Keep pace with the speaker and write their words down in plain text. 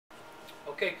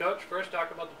Okay, Coach, first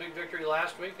talk about the big victory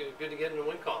last week. It was good to get in the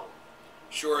win column.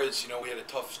 Sure is. We had a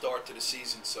tough start to the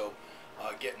season, so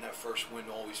getting that first win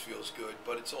always feels good,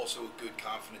 but it's also a good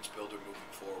confidence builder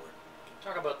moving forward.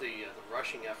 Talk about the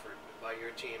rushing effort by your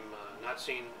team, not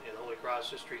seen in Holy Cross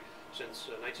history since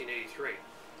 1983.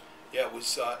 Yeah, it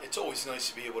was. It's always nice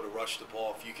to be able to rush the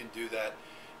ball. If you can do that,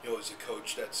 as a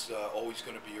coach, that's always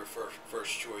going to be your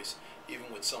first choice.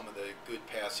 Even with some of the good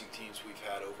passing teams we've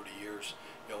had over the years,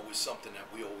 it was something that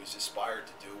we always aspired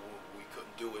to do. We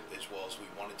couldn't do it as well as we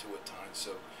wanted to at times.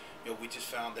 So, we just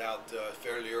found out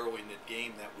fairly early in the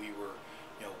game that we were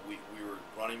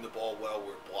running the ball well.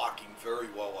 We were blocking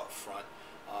very well up front.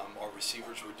 Our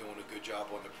receivers were doing a good job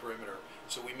on the perimeter.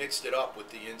 So we mixed it up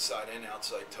with the inside and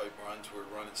outside type runs. We're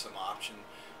running some option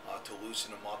to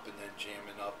loosen them up and then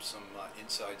jamming up some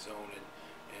inside zone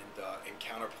and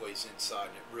counter plays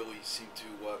inside. And it really seemed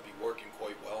to be working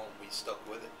quite well, and we stuck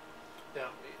with it. Now,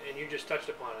 and you just touched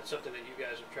upon it, something that you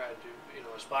guys have tried to,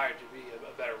 aspire to be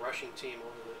a better rushing team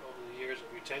over the years of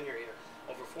your tenure here,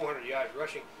 over 400 yards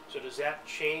rushing. So does that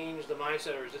change the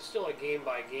mindset, or is it still a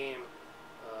game-by-game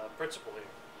principle here?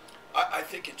 I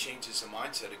think it changes the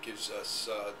mindset. It gives us,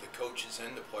 the coaches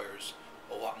and the players,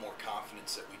 a lot more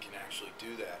confidence that we can actually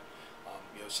do that.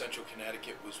 Central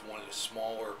Connecticut was one of the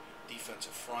smaller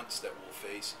defensive fronts that we'll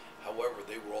face. However,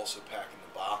 they were also packing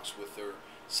the box with their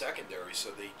secondary,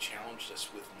 so they challenged us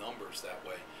with numbers that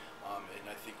way. And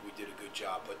I think we did a good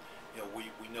job. But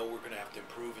we know we're going to have to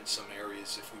improve in some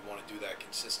areas if we want to do that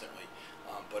consistently.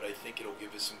 But I think it'll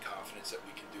give us some confidence that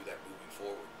we can do that moving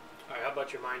forward. All right, how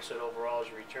about your mindset overall as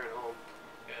you return home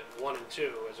at 1 and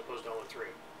 2 as opposed to 0 and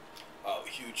 3? A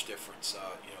huge difference.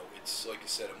 It's like I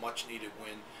said, a much-needed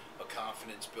win, a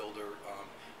confidence builder,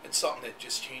 and something that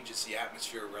just changes the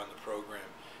atmosphere around the program.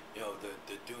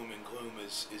 The doom and gloom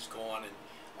is gone, and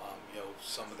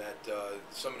some of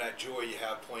that joy you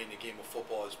have playing the game of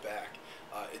football is back.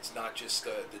 It's not just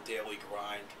the daily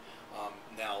grind.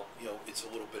 Now it's a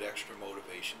little bit extra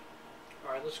motivation.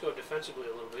 All right, let's go defensively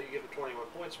a little bit. You give it 21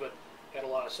 points, but had a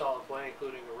lot of solid play,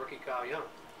 including a rookie, Kyle Young.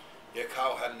 Yeah,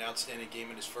 Kyle had an outstanding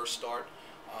game in his first start.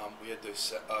 We had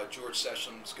George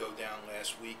Sessions go down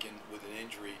last week with an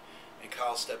injury, and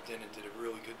Kyle stepped in and did a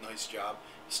really good, nice job.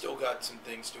 He still got some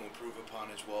things to improve upon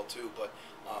as well too, but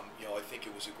I think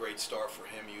it was a great start for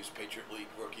him. He was Patriot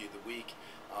League Rookie of the Week.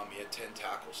 He had 10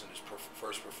 tackles in his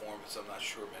first performance. I'm not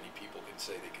sure many people can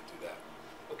say they could do that.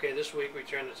 Okay, this week we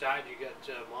turn the tide. You got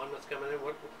Monmouth coming in.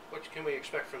 What can we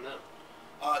expect from them?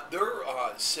 They're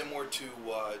similar to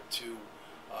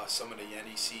some of the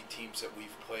NEC teams that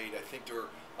we've played. I think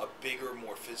they're a bigger,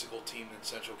 more physical team than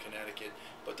Central Connecticut,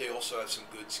 but they also have some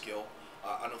good skill.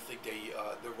 I don't think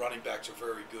their running backs are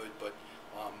very good, but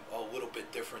a little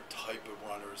bit different type of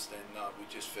runners than we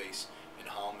just faced in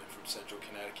Holman from Central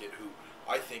Connecticut, who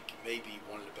I think may be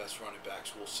one of the best running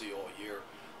backs we'll see all year.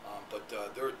 But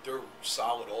they're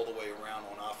solid all the way around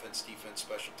on offense, defense,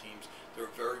 special teams. They're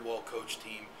a very well coached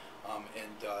team,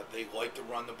 and they like to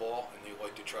run the ball and they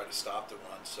like to try to stop the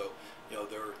run. So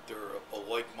they're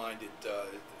a like-minded.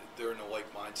 They're in a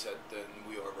like mindset than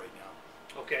we are right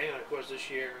now. Okay, and of course this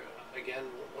year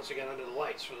once again under the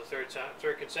lights for the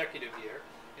third consecutive year,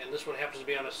 and this one happens to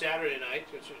be on a Saturday night,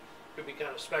 which could be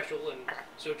kind of special. And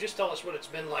so just tell us what it's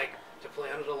been like to play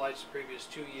under the lights the previous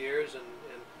 2 years and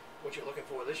what you're looking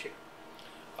for this year.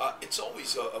 It's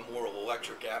always a more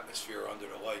electric atmosphere under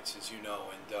the lights, as you know,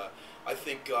 and I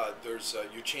think there's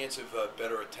your chance of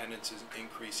better attendance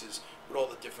increases with all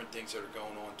the different things that are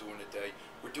going on during the day.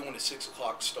 We're doing a 6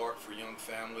 o'clock start for young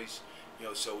families,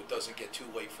 so it doesn't get too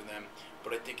late for them.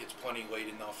 But I think it's plenty late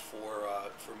enough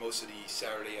for most of the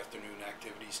Saturday afternoon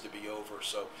activities to be over.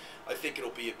 So I think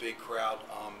it'll be a big crowd.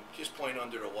 Just playing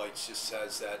under the lights just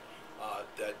has that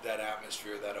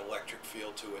atmosphere, that electric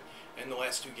feel to it. And the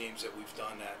last 2 games that we've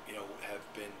done that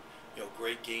have been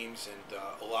great games and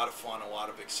a lot of fun, a lot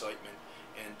of excitement.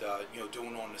 And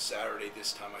doing on the Saturday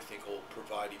this time, I think will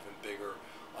provide even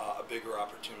a bigger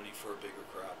opportunity for a bigger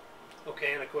crowd.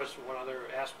 Okay, and of course one other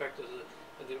aspect is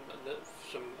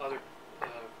some other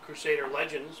Crusader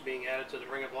legends being added to the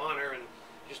Ring of Honor, and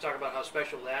just talk about how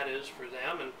special that is for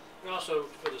them and also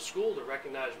for the school to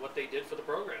recognize what they did for the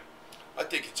program. I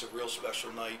think it's a real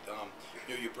special night.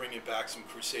 You're bringing back some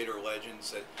Crusader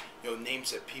legends that,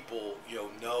 names that people,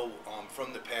 know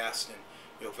from the past,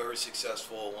 and, very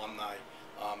successful alumni.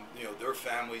 Their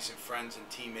families and friends and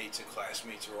teammates and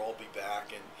classmates will all be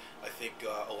back, and I think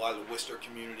a lot of the Worcester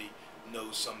community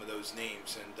knows some of those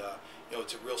names, and,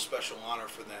 it's a real special honor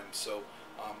for them. So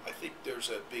I think there's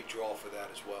a big draw for that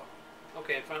as well.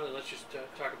 Okay, and finally, let's just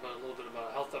talk about a little bit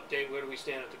about a health update. Where do we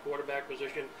stand at the quarterback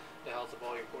position, the health of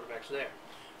all your quarterbacks there?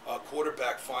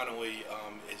 Quarterback finally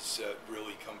is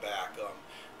really come back.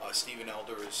 Stephen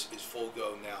Elder is full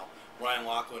go now. Ryan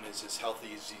Lachlan is as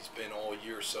healthy as he's been all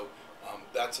year, so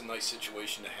that's a nice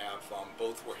situation to have.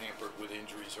 Both were hampered with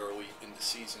injuries early in the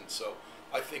season, so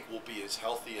I think we'll be as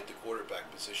healthy at the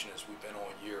quarterback position as we've been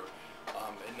all year.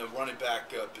 In the running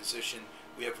back position,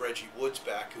 we have Reggie Woods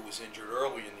back, who was injured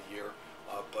early in the year,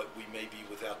 but we may be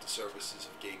without the services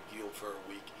of Gabe Gield for a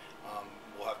week.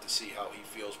 We'll have to see how he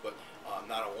feels, but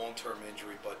not a long-term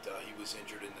injury, but he was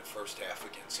injured in the first half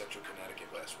against Central Connecticut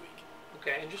last week.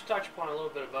 Okay, and just touch upon a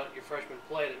little bit about your freshman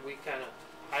play that we kind of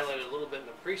highlighted a little bit in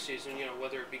the preseason,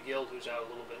 whether it be Gild, who's out a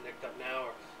little bit nicked up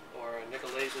now, or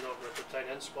Nicolaizen over at the tight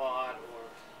end spot, or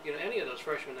any of those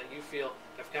freshmen that you feel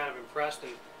have kind of impressed,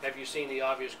 and have you seen the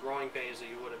obvious growing pains that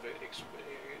you would have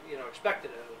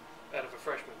expected out of a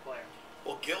freshman player?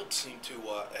 Well, Gild seemed to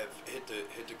have hit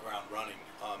the ground running.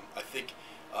 I think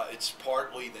it's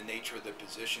partly the nature of the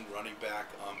position, running back.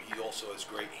 He also has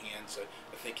great hands.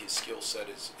 I think his skill set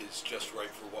is just right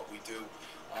for what we do.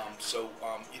 So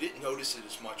you didn't notice it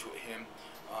as much with him,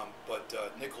 but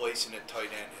Nicolaizen at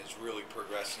tight end has really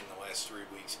progressed in the last 3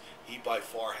 weeks. He by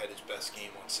far had his best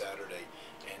game on Saturday,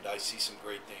 and I see some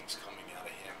great things coming out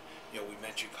of him. We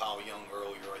mentioned Kyle Young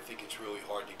earlier. I think it's really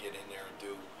hard to get in there and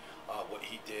do what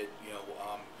he did.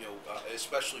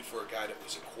 Especially for a guy that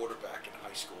was a quarterback in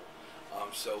high school.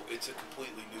 So it's a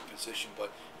completely new position,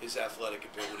 but his athletic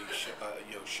ability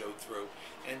showed through.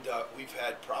 And we've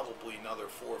had probably another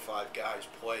 4 or 5 guys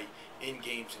play in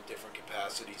games in different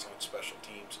capacities on special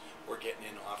teams or getting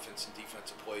in offense and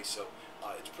defensive plays. So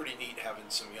it's pretty neat having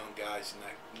some young guys and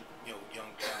that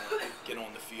young talent get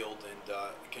on the field and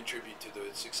contribute to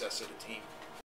the success of the team.